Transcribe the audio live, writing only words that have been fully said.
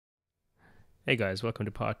Hey guys, welcome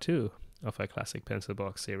to part 2 of our classic pencil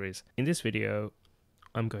box series. In this video,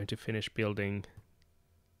 I'm going to finish building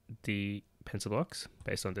the pencil box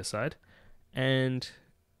based on this side, and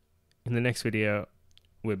in the next video,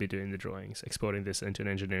 we'll be doing the drawings, exporting this into an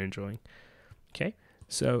engineering drawing. Okay,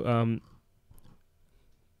 so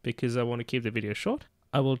because I want to keep the video short,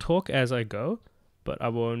 I will talk as I go, but I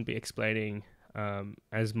won't be explaining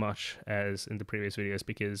as much as in the previous videos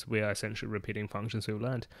because we are essentially repeating functions we've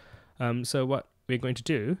learned. So what we're going to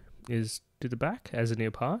do is do the back as a new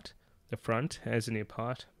part, the front as a new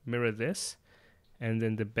part, mirror this, and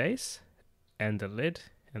then the base and the lid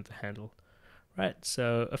and the handle. Right,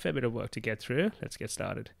 so a fair bit of work to get through. Let's get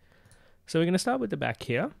started. So we're going to start with the back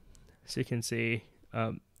here. So you can see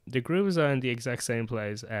the grooves are in the exact same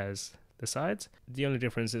place as the sides. The only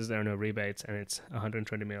difference is there are no rebates and it's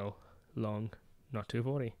 120mm long, not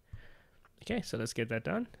 240. Okay, so let's get that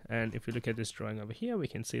done. And if we look at this drawing over here, we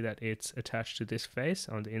can see that it's attached to this face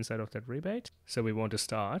on the inside of that rebate. So we want to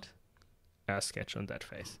start our sketch on that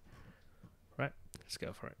face. Right, let's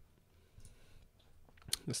go for it.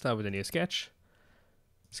 Let's start with a new sketch.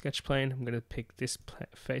 Sketch plane, I'm going to pick this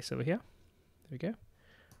face over here. There we go.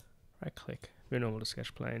 Right click, view normal to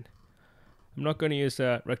sketch plane. I'm not going to use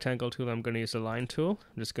the rectangle tool, I'm going to use the line tool.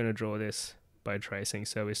 I'm just going to draw this by tracing.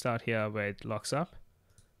 So we start here where it locks up.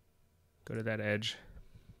 Go to that edge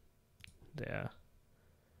there.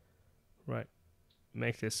 Right,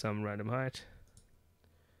 make this some random height.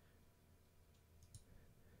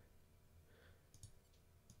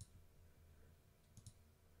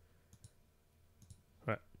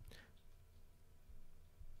 Right,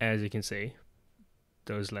 as you can see,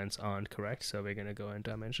 those lengths aren't correct, so we're going to go and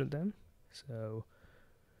dimension them. So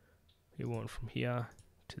we want from here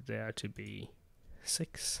to there to be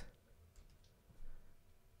 6.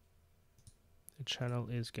 The channel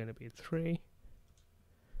is going to be 3.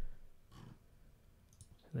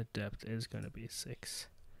 The depth is going to be 6.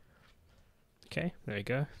 Okay, there you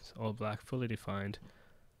go. It's all black, fully defined.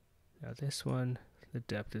 Now this one, the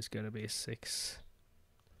depth is going to be 6.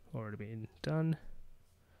 Already been done.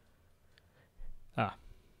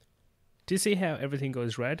 Do you see how everything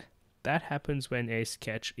goes red? That happens when a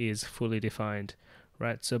sketch is fully defined,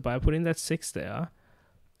 right? So by putting that 6 there,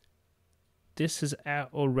 this is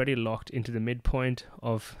already locked into the midpoint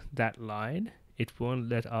of that line. It won't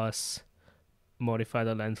let us modify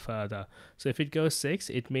the length further. So if it goes 6,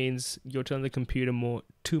 it means you're telling the computer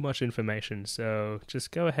too much information. So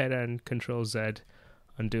just go ahead and Control Z,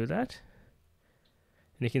 undo that.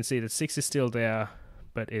 And you can see that 6 is still there,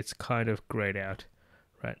 but it's kind of grayed out.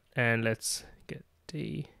 Right, and let's get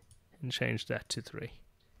D and change that to 3.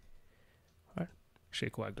 Right,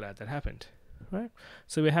 actually quite glad that happened. Right,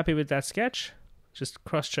 so we're happy with that sketch. Just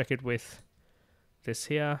cross-check it with this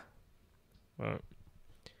here. Well,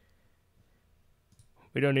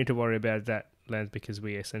 we don't need to worry about that length because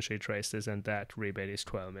we essentially traced this, and that rebate is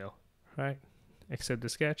 12mm. Right, accept the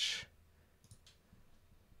sketch.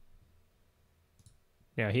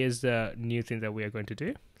 Now here's the new thing that we are going to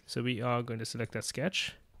do. So we are going to select that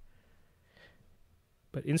sketch,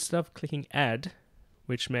 but instead of clicking add,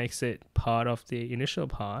 which makes it part of the initial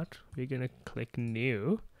part, we're going to click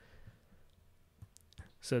new,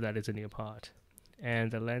 so that is a new part.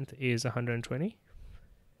 And the length is 120.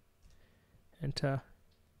 Enter.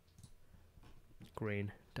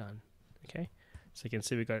 Green. Done. Okay, so you can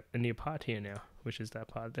see we got a new part here now, which is that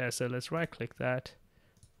part there. So let's right click that,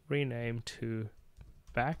 rename to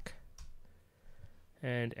back,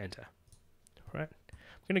 and enter. Right,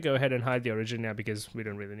 I'm going to go ahead and hide the origin now because we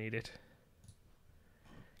don't really need it.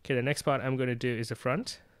 Okay, the next part I'm going to do is the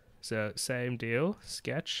front. So same deal,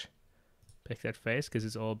 sketch, pick that face because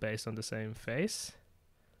it's all based on the same face.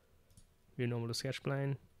 View normal to sketch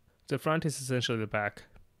plane. The front is essentially the back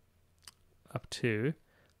up to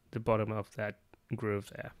the bottom of that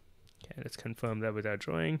groove there. Okay, let's confirm that with our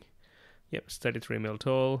drawing. Yep, it's 33mm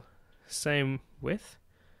tall, same width,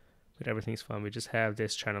 but everything's fine. We just have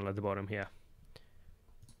this channel at the bottom here.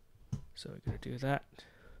 So we're going to do that.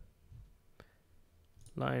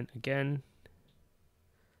 Line again.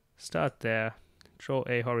 Start there. Draw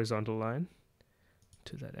a horizontal line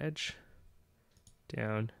to that edge.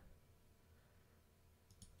 Down.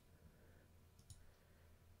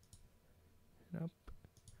 And up.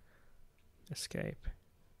 Escape.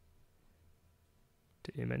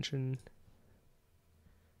 Dimension.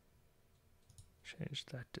 Change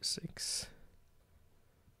that to 6.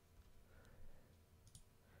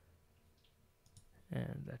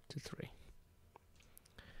 And that to 3.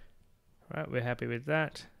 Right, we're happy with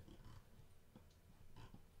that.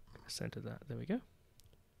 Center that, there we go.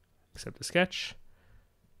 Accept the sketch.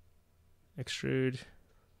 Extrude.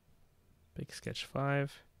 Pick sketch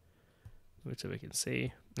 5, so we can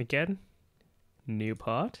see. Again, new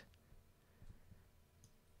part,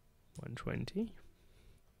 120.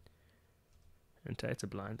 Enter, it's a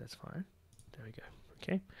blind, that's fine. There we go.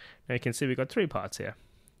 Okay, now you can see we got 3 parts here.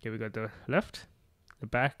 Okay, we got the left, the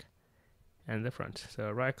back, and the front. So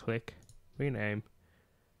right click, rename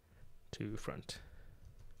to front.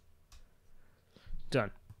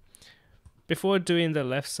 Done. Before doing the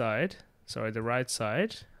left side, sorry, the right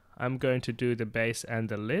side, I'm going to do the base and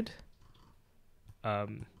the lid,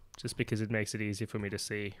 just because it makes it easy for me to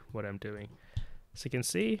see what I'm doing. So you can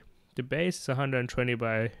see the base is 120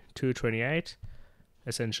 by 228.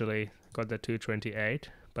 Essentially got the 228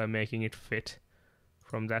 by making it fit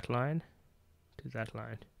from that line to that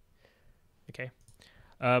line. Okay.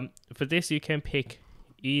 For this, you can pick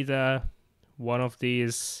either one of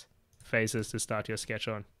these faces to start your sketch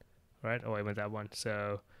on, right? Or even that one.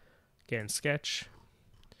 So again, sketch,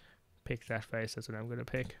 pick that face. That's what I'm going to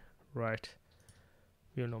pick. Right.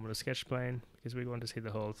 Your normal sketch plane, because we want to see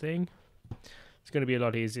the whole thing. It's going to be a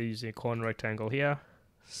lot easier using a corner rectangle here.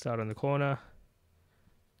 Start on the corner.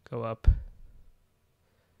 Go up.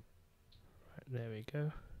 Right, there we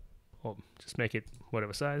go. Or just make it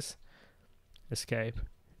whatever size. Escape.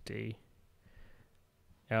 D.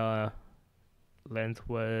 Our length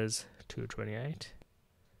was 228.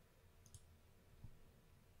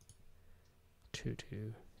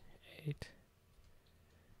 228.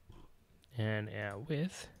 And our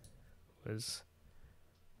width was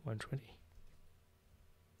 120.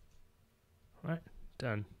 Right,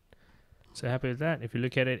 done. So happy with that. If you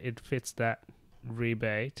look at it, it fits that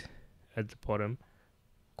rebate at the bottom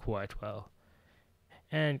quite well.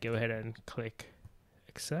 And go ahead and click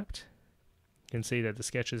accept. You can see that the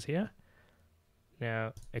sketch is here.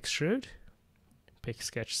 Now extrude, pick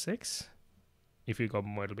sketch 6. If you got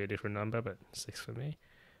more, it'll be a different number, but 6 for me.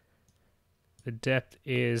 The depth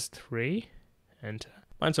is 3. Enter.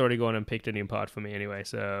 Mine's already gone and picked a new part for me anyway,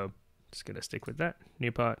 so just gonna stick with that.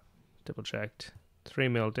 New part, double checked, 3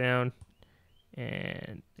 mil down,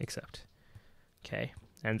 and accept. Okay,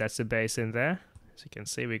 and that's the base in there. As you can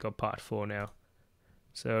see, we got part 4 now.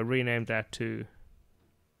 So rename that to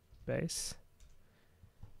base.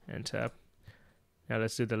 Enter. Now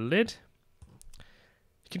let's do the lid.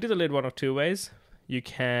 You can do the lid one of 2 ways. You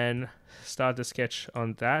can start the sketch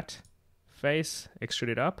on that face, extrude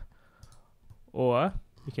it up, or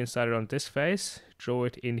you can start it on this face, draw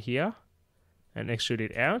it in here, and extrude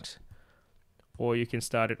it out, or you can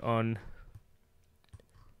start it on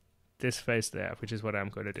this face there, which is what I'm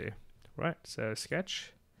going to do. Right, so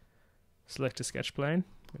sketch, select a sketch plane.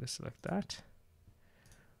 I'm going to select that.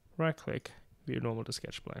 Right click, view normal to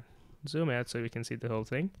sketch plane. Zoom out so we can see the whole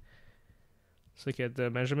thing. Let's look at the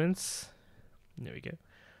measurements. There we go.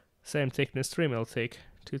 Same thickness, 3 mil thick,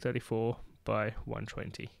 234 by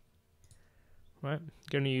 120. Right,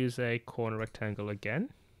 going to use a corner rectangle again.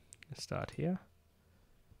 Let's start here.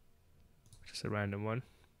 Just a random one.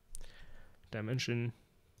 Dimension,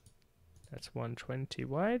 that's 120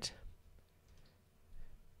 wide.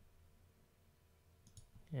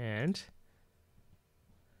 And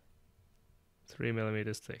 3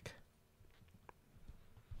 millimeters thick.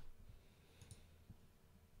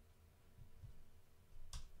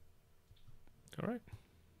 Alright,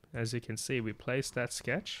 as you can see, we placed that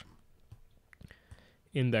sketch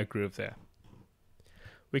in that groove there.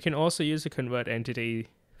 We can also use the convert entity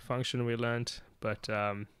function we learned, but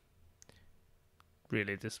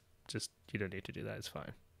really this just, you don't need to do that, it's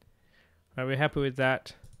fine. Alright, we're happy with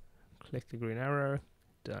that. Click the green arrow,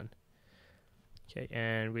 done. Okay,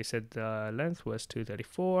 and we said the length was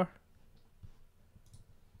 234.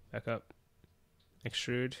 Back up,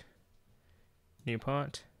 extrude, new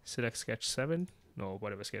part, select sketch 7, or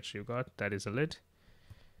whatever sketch you got, that is a lid.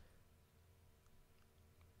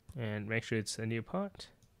 And make sure it's a new part,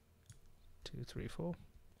 234,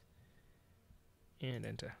 and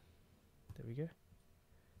enter. There we go.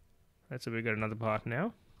 Right, so we got another part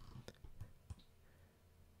now.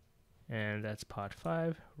 And that's part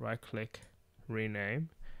 5, right click, rename,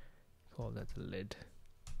 call that the lid.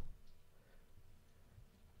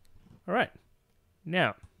 Alright,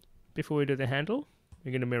 now, before we do the handle,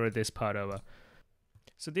 we're going to mirror this part over.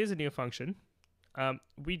 So there's a new function.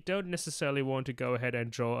 We don't necessarily want to go ahead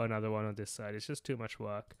and draw another one on this side. It's just too much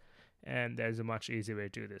work. And there's a much easier way to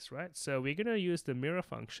do this, right? So we're going to use the mirror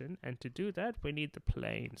function. And to do that, we need the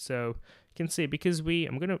plane. So you can see, because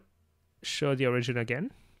I'm going to show the origin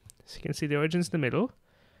again. So you can see the origin's in the middle.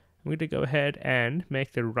 I'm going to go ahead and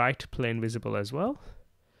make the right plane visible as well.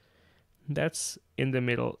 That's in the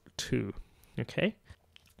middle too. Okay.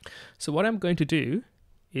 So what I'm going to do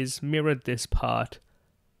is mirror this part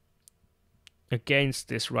against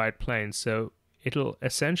this right plane. So it'll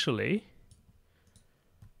essentially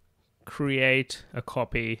create a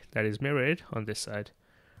copy that is mirrored on this side,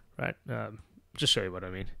 right? Just show you what I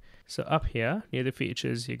mean. So up here, near the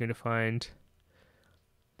features, you're going to find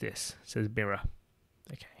this. It says mirror.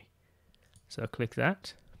 Okay. So click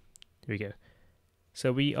that. Here we go.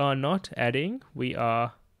 So we are not adding, we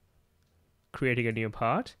are creating a new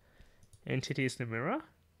part. Entity is the mirror.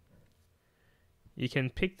 You can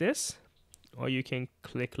pick this, or you can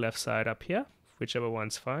click left side up here, whichever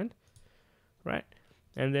one's fine, right?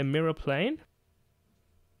 And then mirror plane,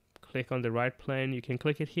 click on the right plane. You can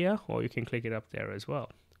click it here, or you can click it up there as well.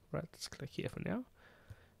 Right, let's click here for now.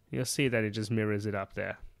 You'll see that it just mirrors it up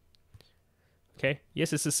there. Okay,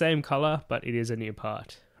 yes, it's the same color, but it is a new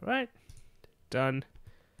part. Right, done.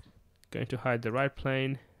 Going to hide the right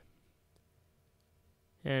plane,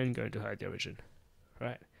 and going to hide the origin.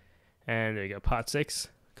 Right, and there you go, part 6,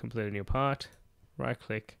 completely new part. Right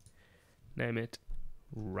click, name it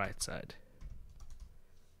right side.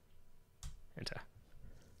 Enter.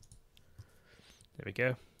 There we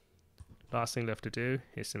go. Last thing left to do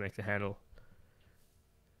is to make the handle.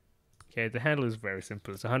 Okay, the handle is very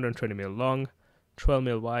simple. It's 120mm long,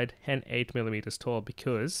 12mm wide, and 8mm tall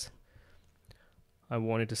because I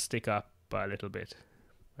want it to stick up by a little bit,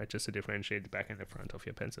 right, just to differentiate the back and the front of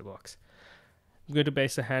your pencil box. I'm going to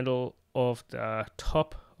base the handle of the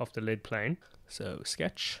top of the lid plane. So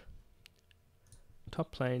sketch,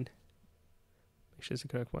 top plane, make sure it's the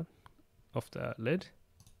correct one, of the lid.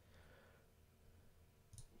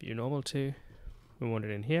 View normal to, we want it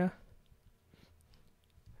in here.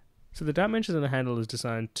 So the dimensions of the handle is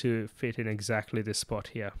designed to fit in exactly this spot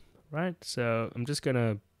here, right? So I'm just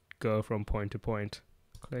gonna go from point to point,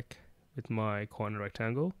 click with my corner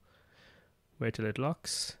rectangle, wait till it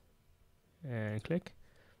locks, and click,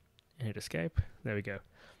 and hit escape. There we go.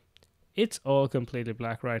 It's all completely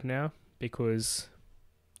black right now because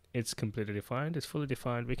it's completely defined, it's fully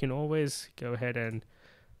defined. We can always go ahead and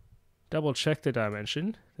double check the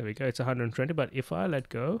dimension. There we go, it's 120, but if I let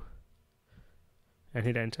go and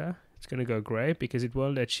hit enter, it's going to go gray because it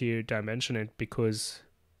won't let you dimension it because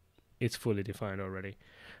it's fully defined already.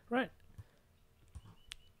 Right.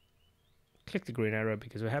 Click the green arrow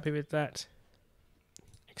because we're happy with that.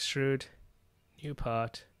 Extrude, new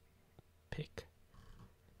part, pick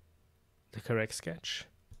the correct sketch.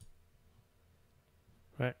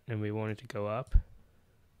 Right, and we want it to go up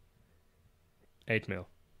 8mm.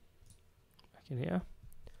 In here,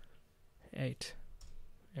 8,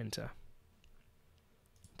 enter,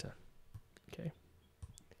 enter. Okay,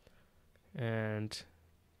 and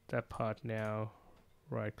that part now,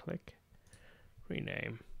 right click,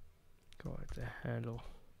 rename, go at the handle.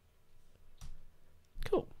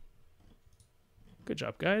 Cool, good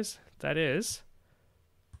job guys. That is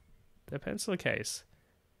the pencil case.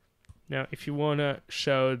 Now if you want to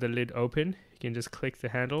show the lid open, you can just click the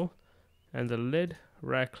handle and the lid,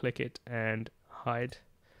 right click it and hide.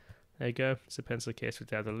 There you go, it's a pencil case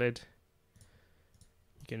without the lid.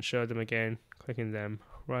 You can show them again, clicking them,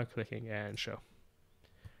 right clicking and show.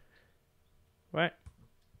 Right,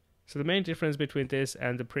 so the main difference between this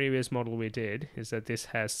and the previous model we did is that this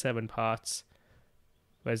has 7 parts,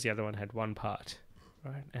 whereas the other one had 1 part.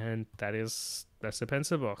 Right, and that's the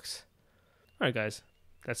pencil box. Alright guys,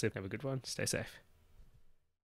 that's it, have a good one, stay safe.